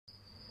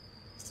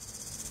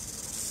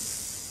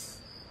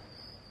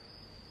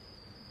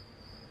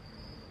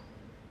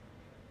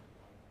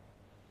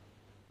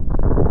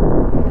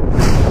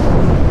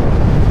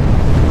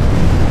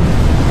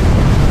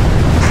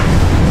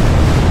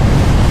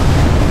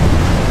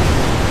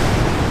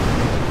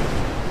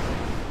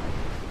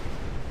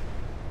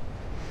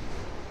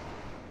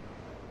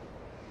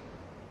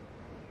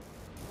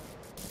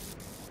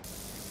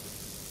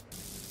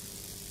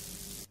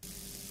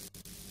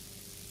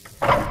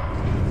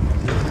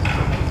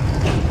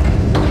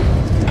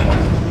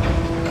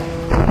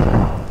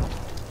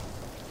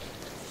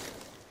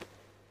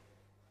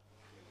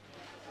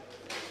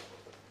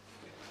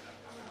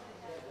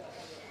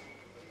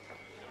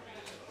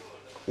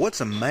What's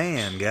a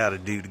man gotta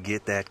do to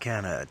get that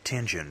kind of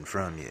attention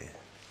from you?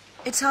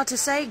 It's hard to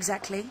say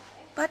exactly,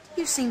 but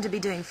you seem to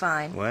be doing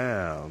fine.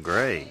 Well,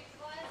 great.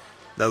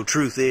 Though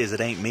truth is, it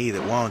ain't me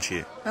that wants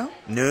you. Oh?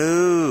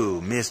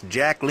 No, Miss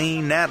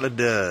Jacqueline Natla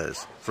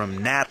does, from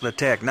Natla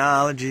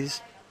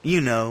Technologies.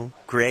 You know,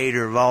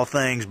 creator of all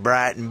things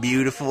bright and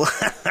beautiful.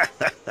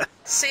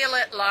 Seal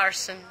it,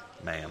 Larson.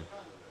 Ma'am.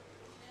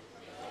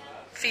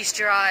 Feast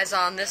your eyes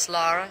on this,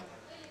 Lara.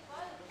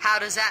 How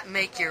does that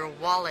make your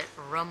wallet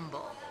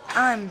rumble?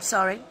 I'm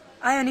sorry.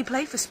 I only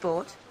play for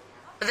sport.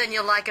 Then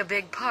you'll like a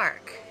big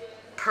park.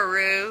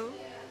 Peru,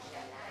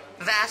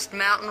 vast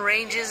mountain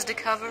ranges to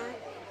cover,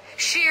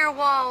 sheer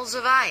walls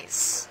of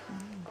ice,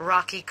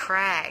 rocky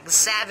crags,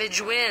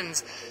 savage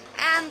winds,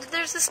 and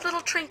there's this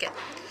little trinket.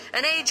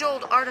 An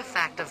age-old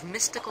artifact of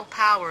mystical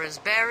powers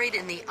buried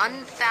in the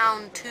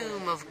unfound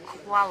tomb of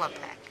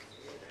Qualopec.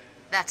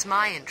 That's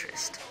my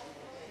interest.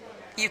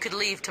 You could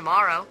leave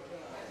tomorrow.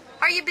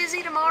 Are you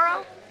busy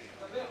tomorrow?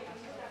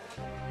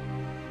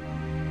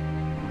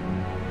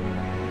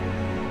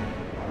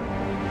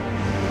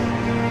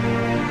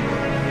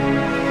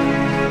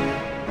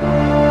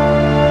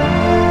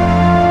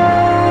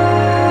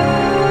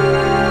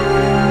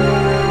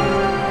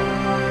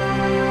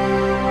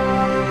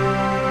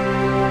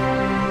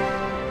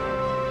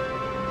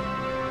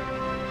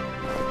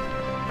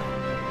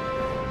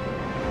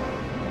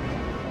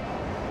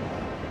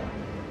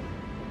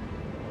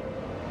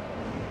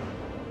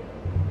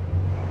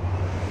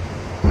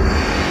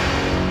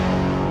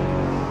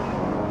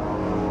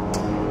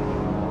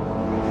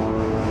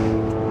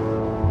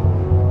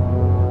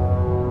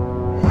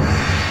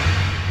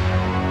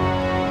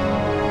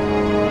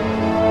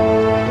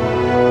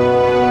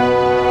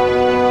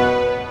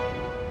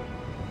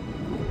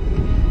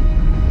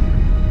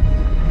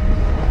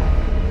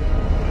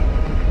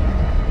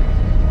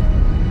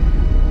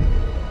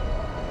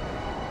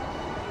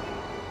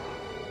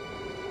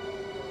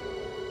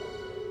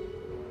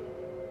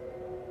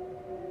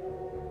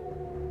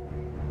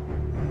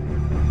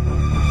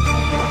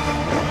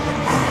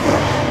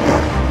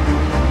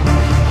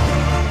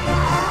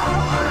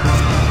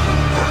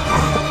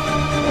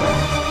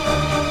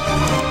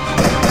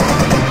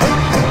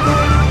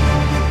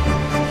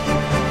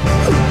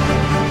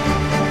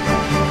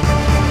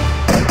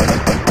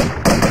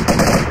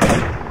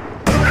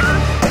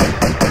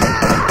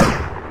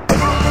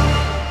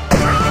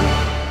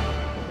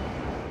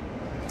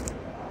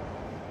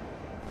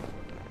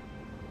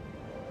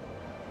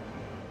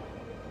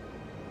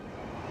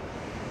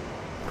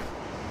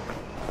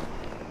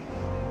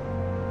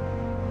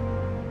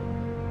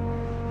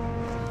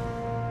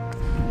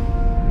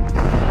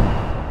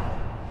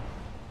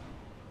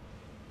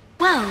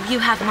 You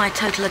have my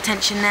total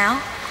attention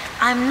now.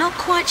 I'm not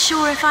quite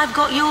sure if I've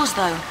got yours,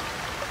 though.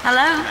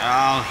 Hello?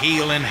 I'll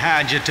heel and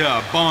hide you to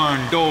a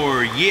barn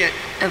door yet.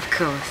 Of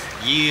course.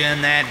 You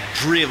and that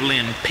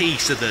driveling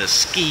piece of the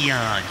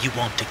Scion. You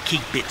want to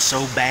keep it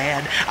so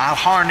bad, I'll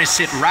harness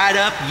it right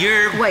up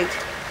your... Wait.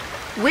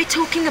 We're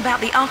talking about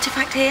the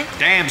artifact here?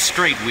 Damn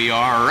straight we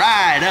are.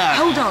 Right up.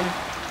 Hold on.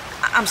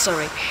 I'm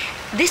sorry.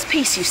 This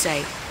piece, you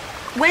say.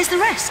 Where's the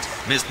rest?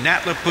 Miss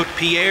Natla put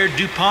Pierre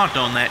DuPont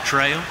on that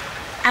trail.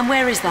 And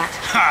where is that?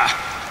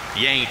 Ha!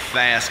 You ain't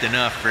fast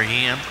enough for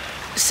him.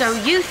 So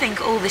you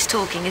think all this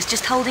talking is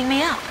just holding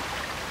me up?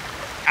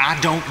 I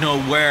don't know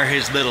where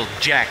his little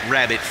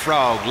jackrabbit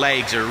frog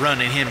legs are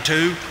running him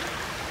to.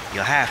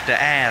 You'll have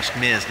to ask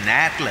Miss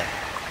Natla.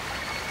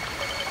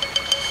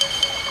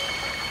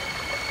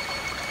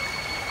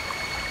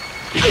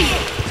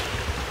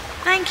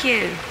 Thank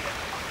you.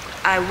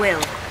 I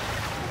will.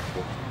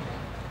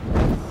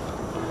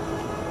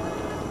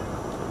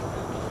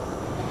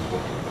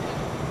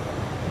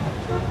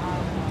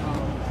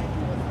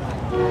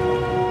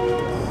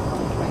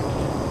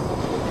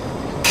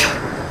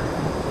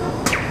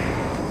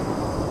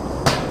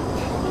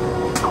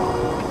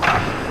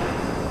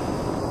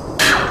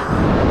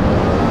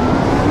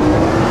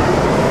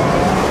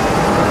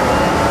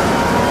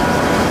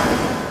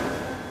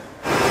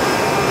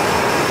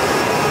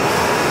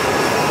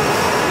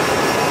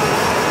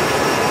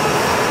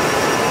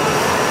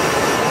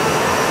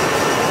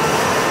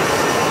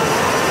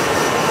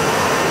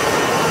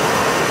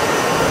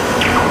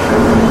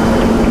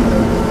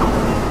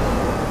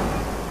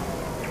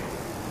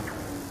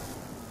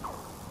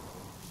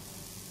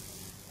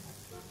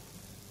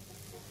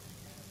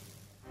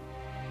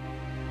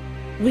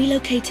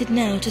 Relocated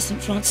now to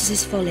St.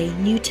 Francis's Folly,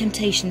 new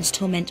temptations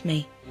torment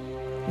me.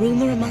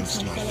 Rumour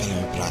amongst my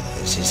fellow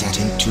brothers is that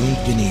entombed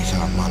beneath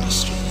our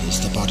monastery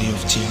is the body of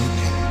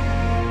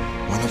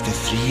Teokan, one of the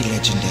 3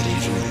 legendary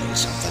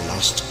rulers of the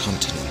lost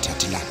continent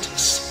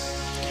Atlantis,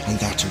 and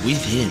that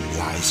with him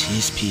lies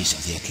his piece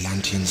of the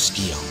Atlantean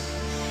Scion,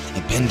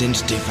 a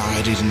pendant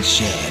divided and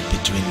shared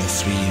between the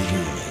 3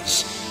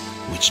 rulers,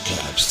 which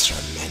curbs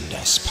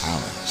tremendous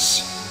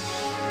powers.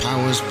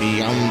 Powers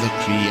beyond the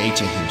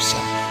Creator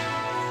himself.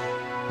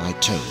 My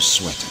toes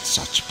sweat at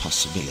such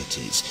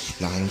possibilities,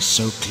 lying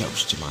so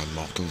close to my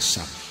mortal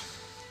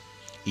self.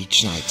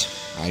 Each night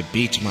I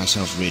beat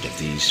myself rid of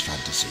these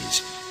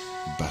fantasies,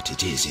 but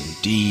it is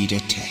indeed a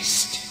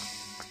test.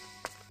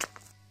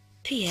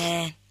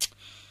 Pierre,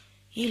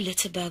 you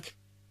litterbug.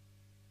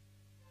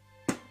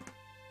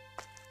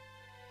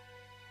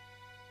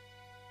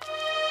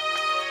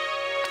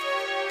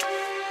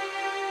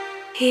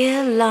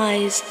 Here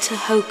lies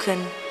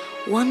Tehokan,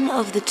 one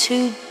of the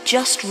two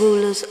just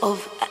rulers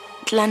of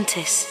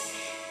Atlantis,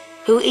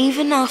 who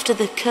even after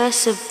the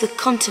curse of the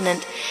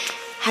continent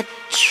had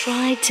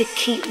tried to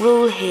keep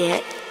rule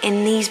here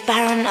in these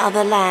barren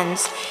other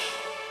lands.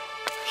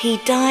 He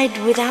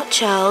died without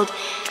child,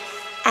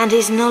 and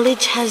his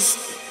knowledge has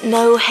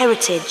no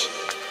heritage.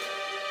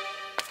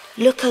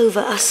 Look over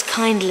us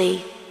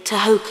kindly,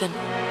 Tehokan.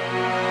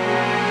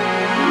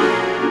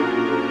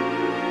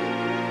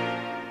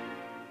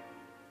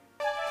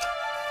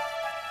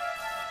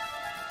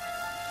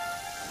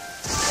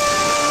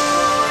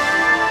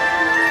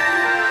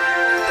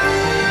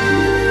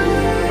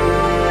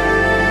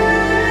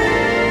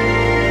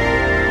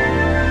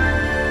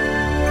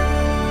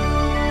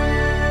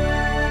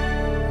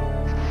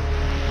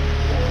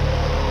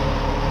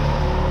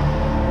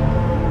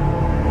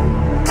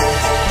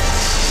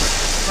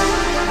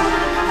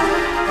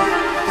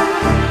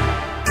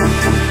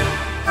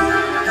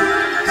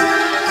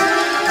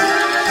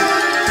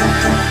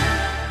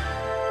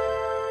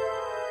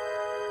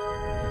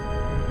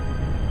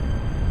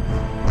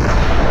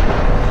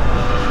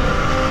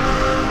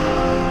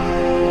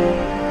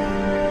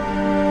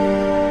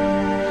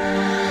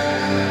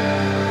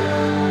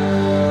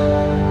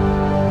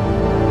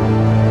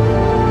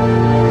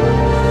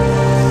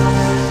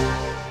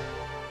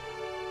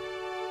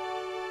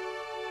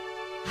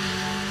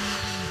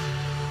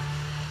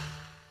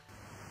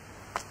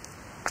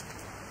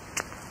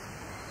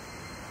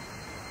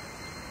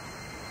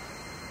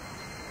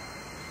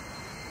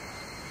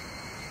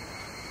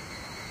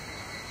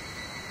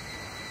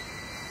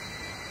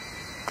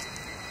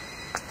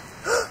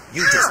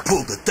 You just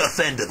pulled the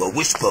tough end of a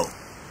wishbone.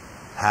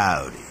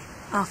 Howdy.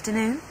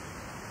 Afternoon.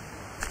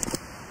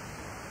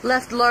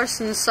 Left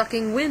Larson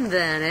sucking wind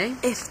then, eh?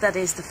 If that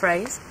is the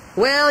phrase.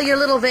 Well, your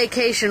little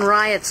vacation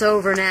riot's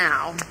over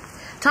now.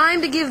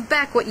 Time to give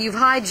back what you've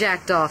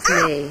hijacked off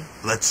me.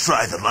 Let's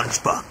try the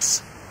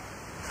lunchbox.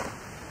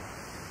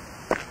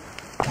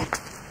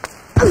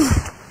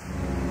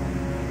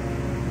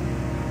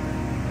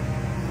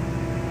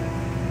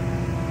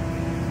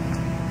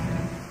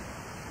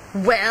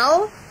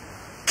 Well,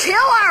 kill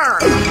her!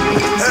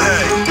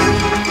 Hey!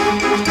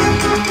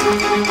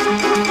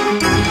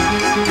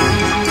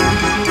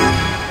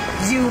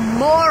 You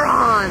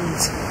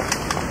morons!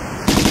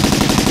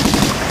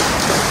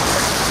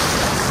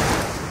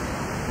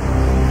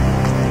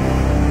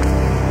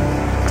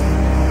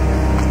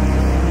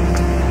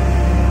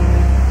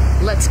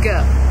 Let's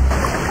go.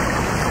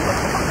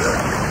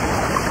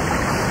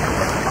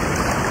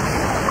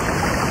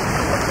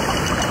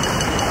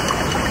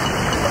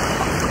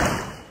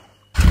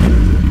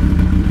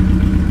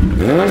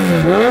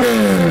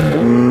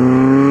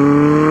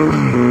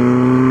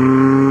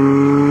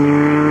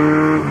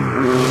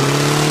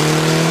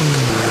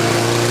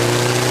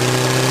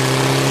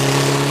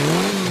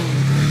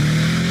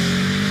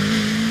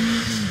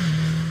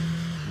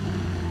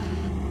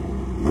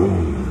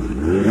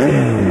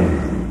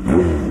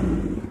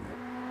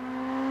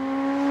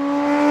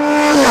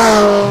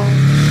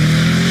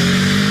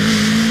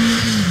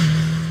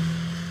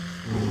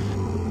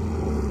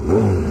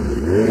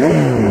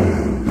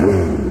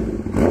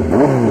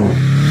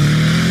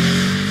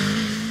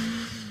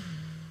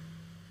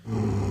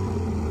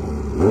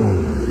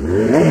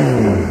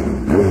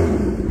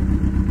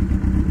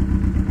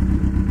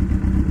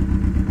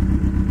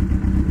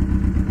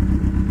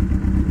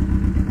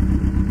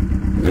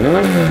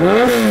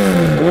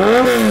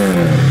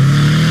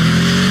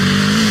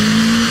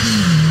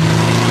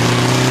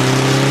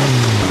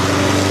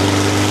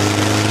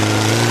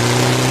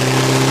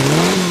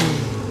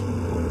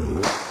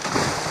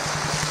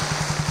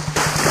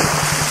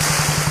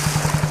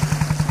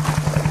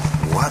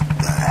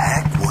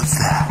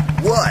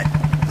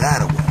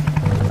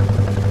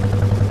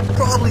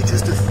 Probably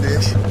just a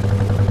fish.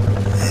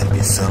 That'd be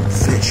some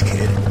fish,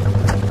 kid.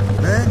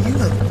 Man, you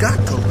have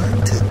got to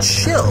learn to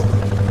chill.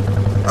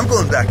 I'm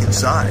going back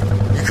inside.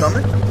 You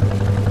coming?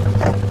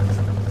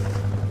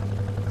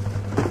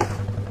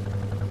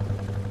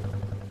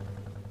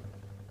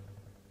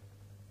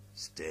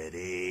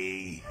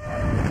 Steady.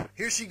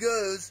 Here she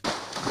goes.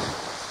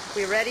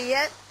 We ready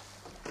yet?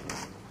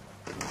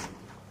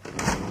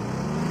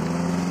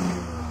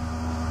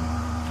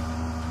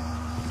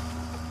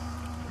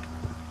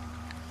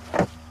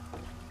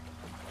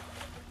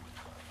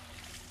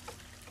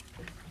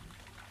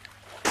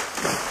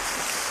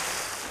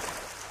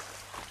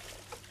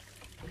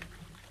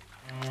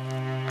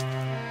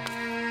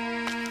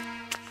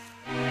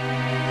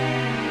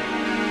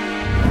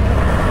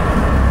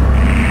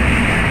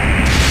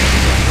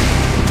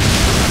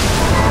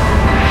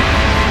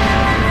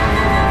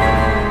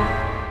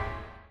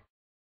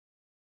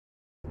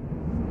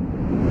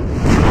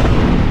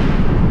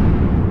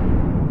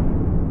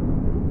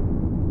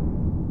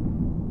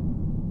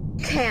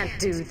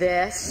 do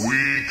this.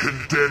 We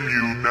condemn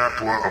you,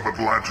 Natla of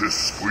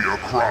Atlantis, for your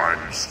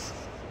crimes,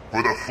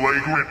 for the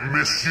flagrant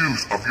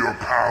misuse of your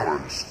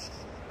powers,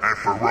 and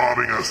for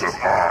robbing us of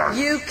ours.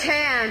 You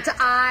can't,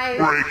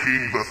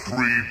 Breaking the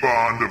three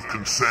bond of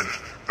consent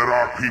that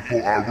our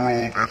people are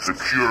ruled and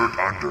secured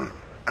under,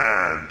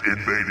 and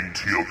invading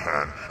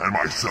Teopan and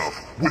myself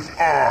with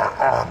our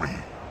army,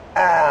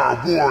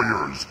 our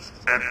warriors,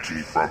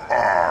 empty from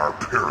our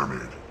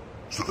pyramid,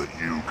 so that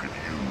you can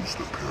use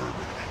the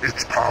pyramid,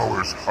 its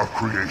powers of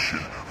creation,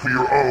 for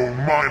your own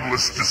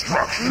mindless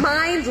destruction.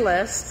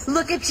 Mindless?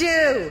 Look at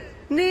you!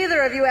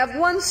 Neither of you have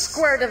one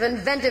squirt of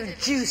inventive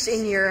juice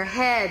in your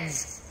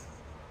heads.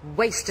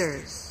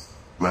 Wasters.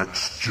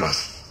 Let's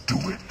just do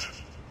it.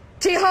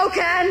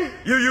 Tehokan!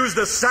 You use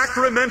the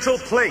sacramental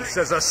place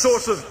as a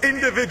source of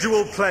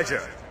individual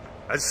pleasure,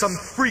 as some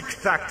freak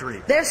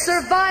factory. They're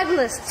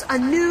survivalists, a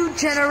new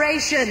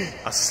generation.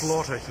 A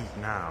slaughter heap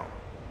now.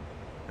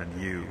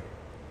 And you,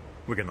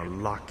 we're gonna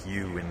lock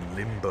you in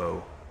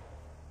limbo.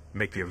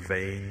 Make your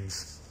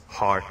veins,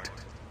 heart,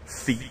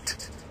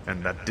 feet,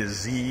 and that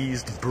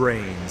diseased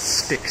brain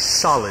stick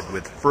solid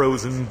with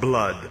frozen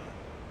blood.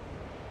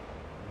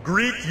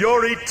 Greet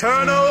your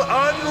eternal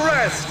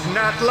unrest,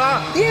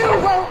 Natla! You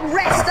won't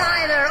rest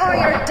either, or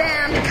your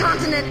damned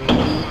continent